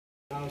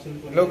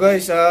Hello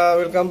guys,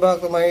 welcome back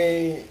to my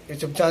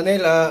YouTube channel.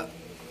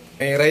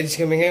 May rides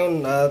kami ngayon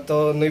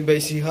to NUEVA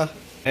ECIJA.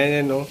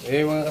 Ayan no,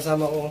 yung mga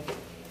kasama ko.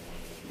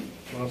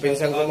 Mga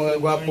pinsan ko,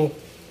 mga gwapo.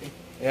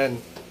 Ayan.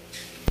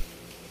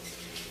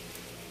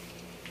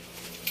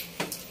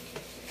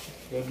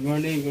 Good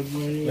morning, good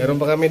morning. Meron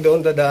pa kami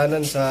doon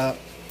dadaanan sa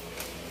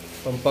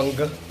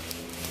Pampanga.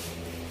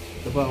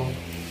 Ito pa oh.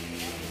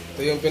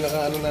 Ito yung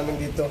pinaka-ano namin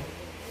dito.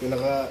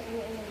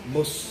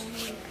 Pinaka-boss.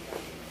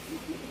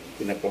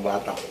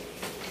 Pinagpabata.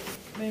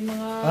 May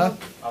mga... Ha?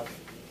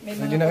 May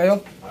ready na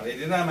kayo?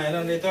 Ready na,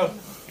 mayroon dito.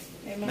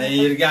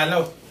 May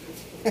regalo.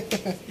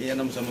 Iyan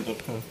mo sa motor.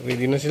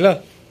 Ready na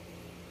sila.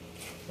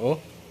 Oh.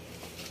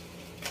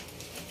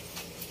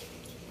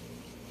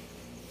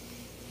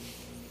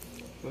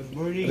 Good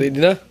morning. Ready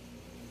na?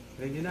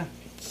 Ready na.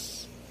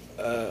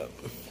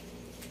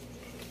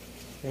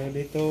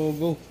 Ready to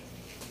go.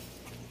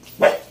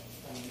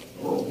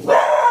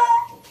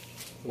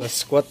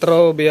 Alas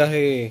 4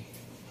 biyahe.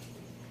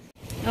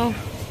 Oh.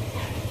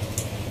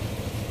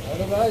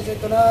 Ano guys,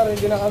 ito na,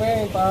 ready na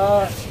kami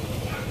pa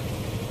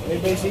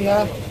NUEVA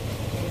ECIJA.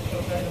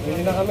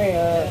 Ready na kami,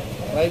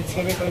 rides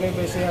kami pa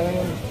NUEVA ECIJA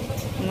ngayon.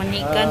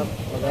 PAMANHIKAN.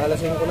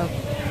 Mag-aalasin ko na.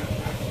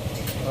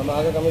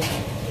 Maaga kami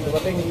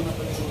dumating.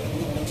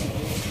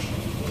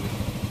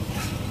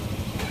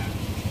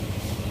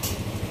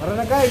 Tara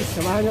na guys,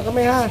 samahan nyo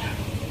kami ha.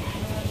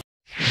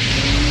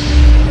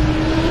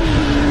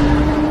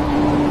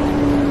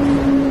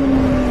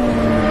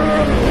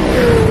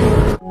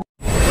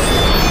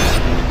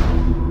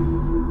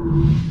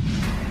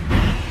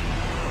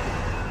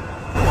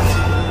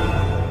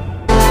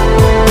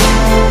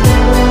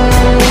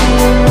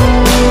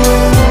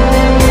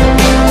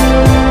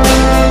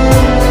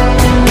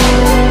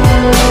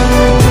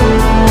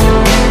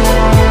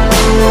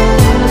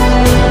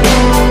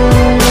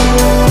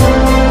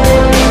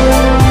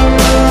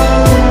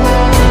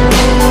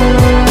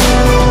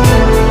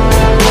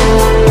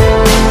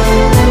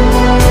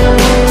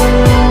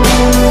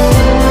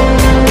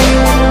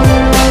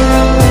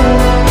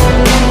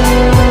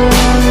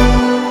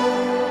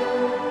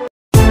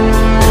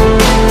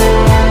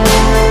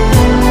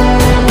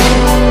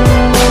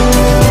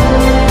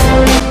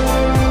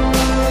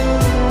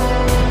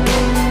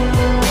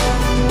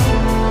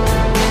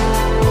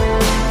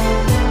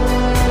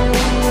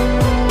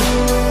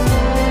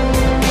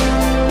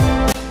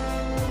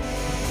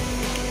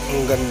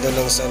 Ang ganda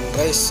ng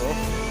sunrise, oh.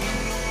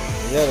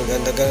 Ayan,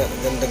 ganda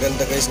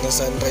guys ng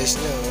sunrise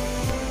niya,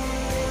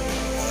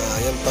 oh.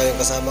 Ayan pa yung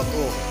kasama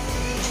ko.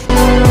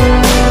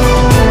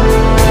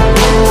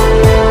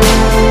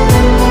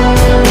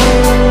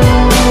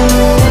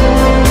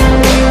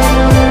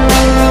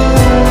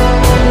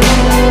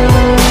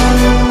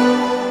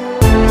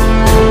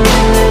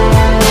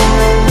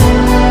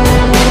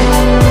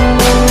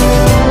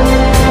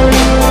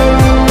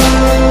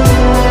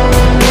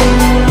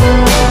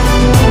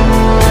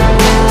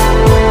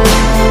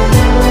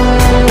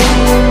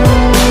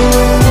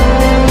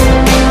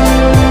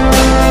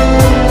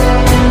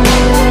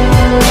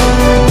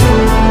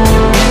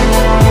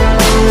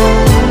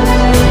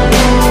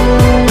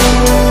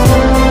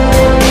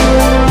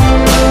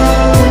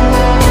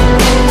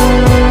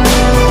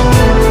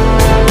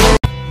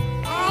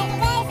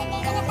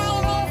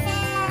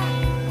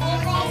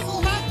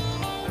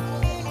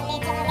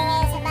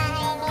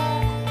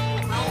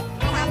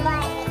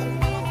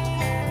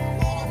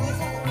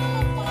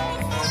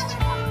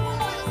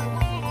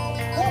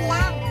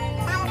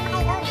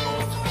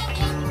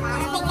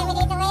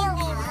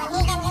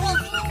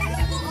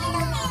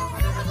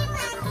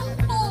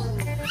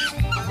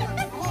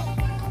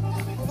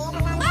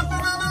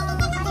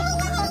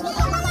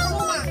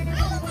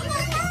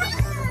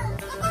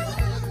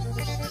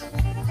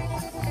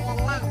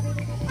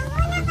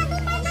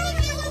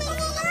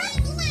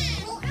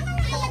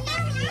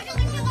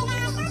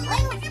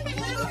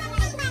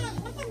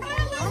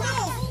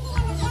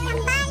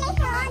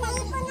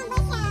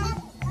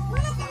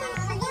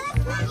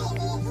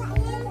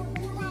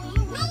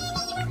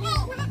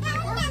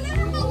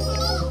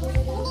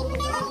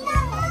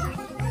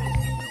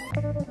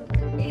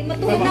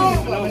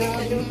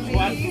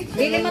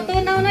 Dili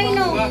matunaw na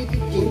ino.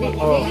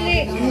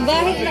 Dili,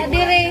 mugahit na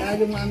dire.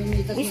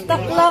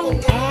 Istak lang.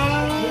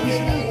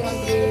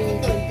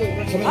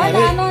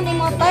 Ano ni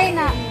motay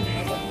na.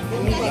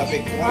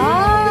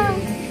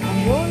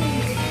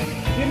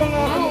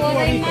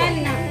 Waray man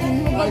na.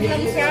 Hubag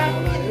lang siya.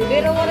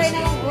 Pero waray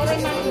man.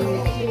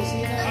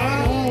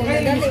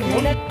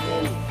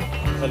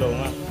 Hello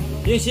nga.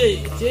 Yung si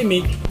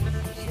Emig.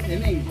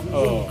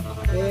 Oo.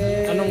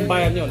 Anong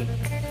bayan yun?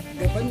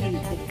 Gapan yun.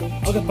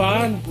 O,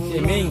 Gapan.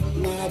 Si Eming.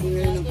 Mahabol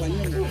ngayon ng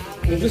panyon.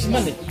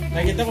 Congressman eh.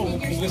 Nakita ko,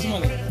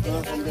 congressman eh.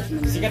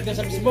 Sikat ka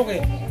sa Facebook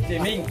eh. Si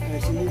Eming.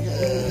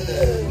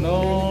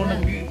 No,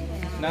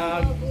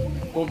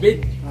 nag-COVID.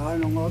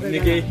 Nung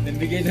okay.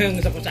 Nabigay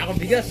ng sakong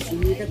bigas.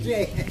 Sumikat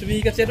siya eh.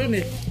 Sumikat siya ron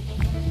eh.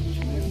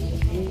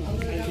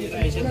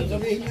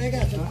 Sabihin mo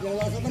ka,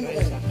 yawa sa manok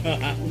eh.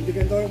 Hindi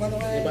ka doon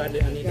manok eh. Iba,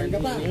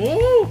 Gapan.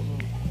 Oo!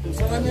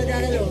 Sa kanya ka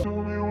kayo.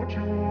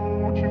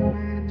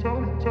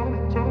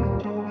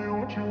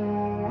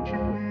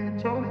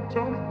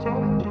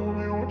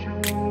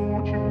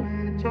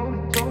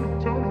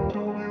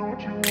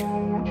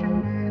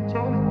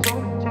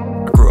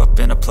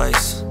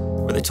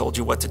 told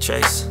you what to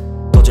chase,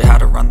 told you how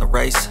to run the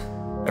race.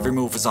 Every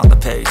move was on the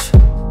page,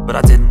 but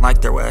I didn't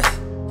like their way.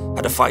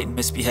 Had to fight and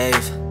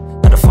misbehave,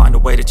 had to find a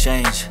way to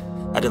change,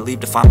 had to leave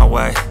to find my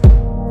way.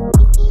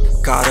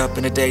 Caught up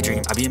in a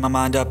daydream, I beat my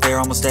mind up there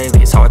almost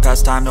daily. It's how I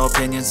pass time, no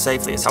opinions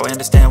safely. It's how I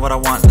understand what I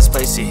want in this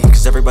place, see.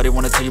 Cause everybody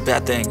wanna tell you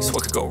bad things,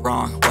 what could go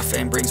wrong, what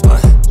fame brings.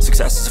 But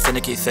success is a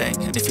finicky thing,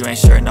 and if you ain't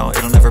sure, no,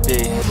 it'll never be.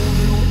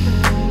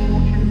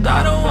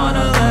 I don't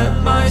wanna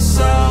let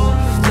myself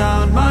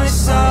down,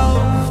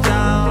 myself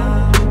down.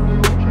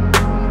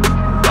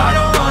 I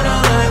don't wanna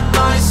let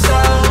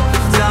myself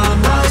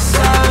down,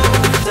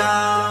 myself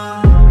down.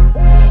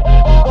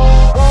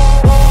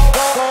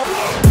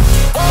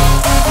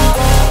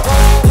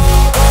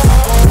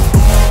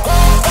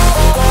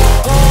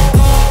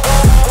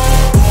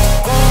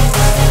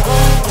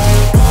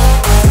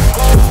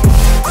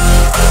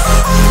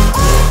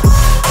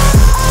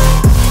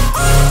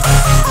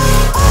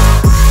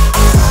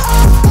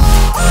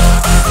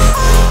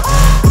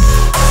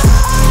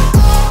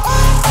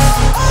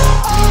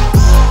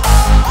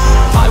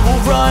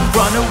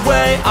 Run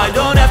away, I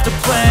don't have to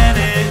plan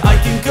it. I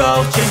can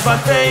go, change my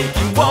fate,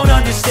 you won't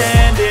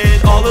understand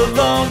it. All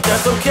alone,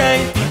 that's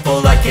okay,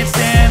 people I can't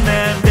stand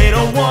them. They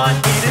don't want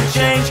me to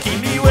change, keep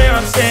me where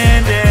I'm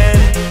standing.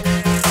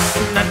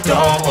 And I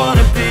don't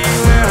wanna be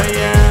where I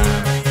am,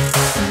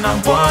 and I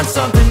want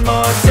something more.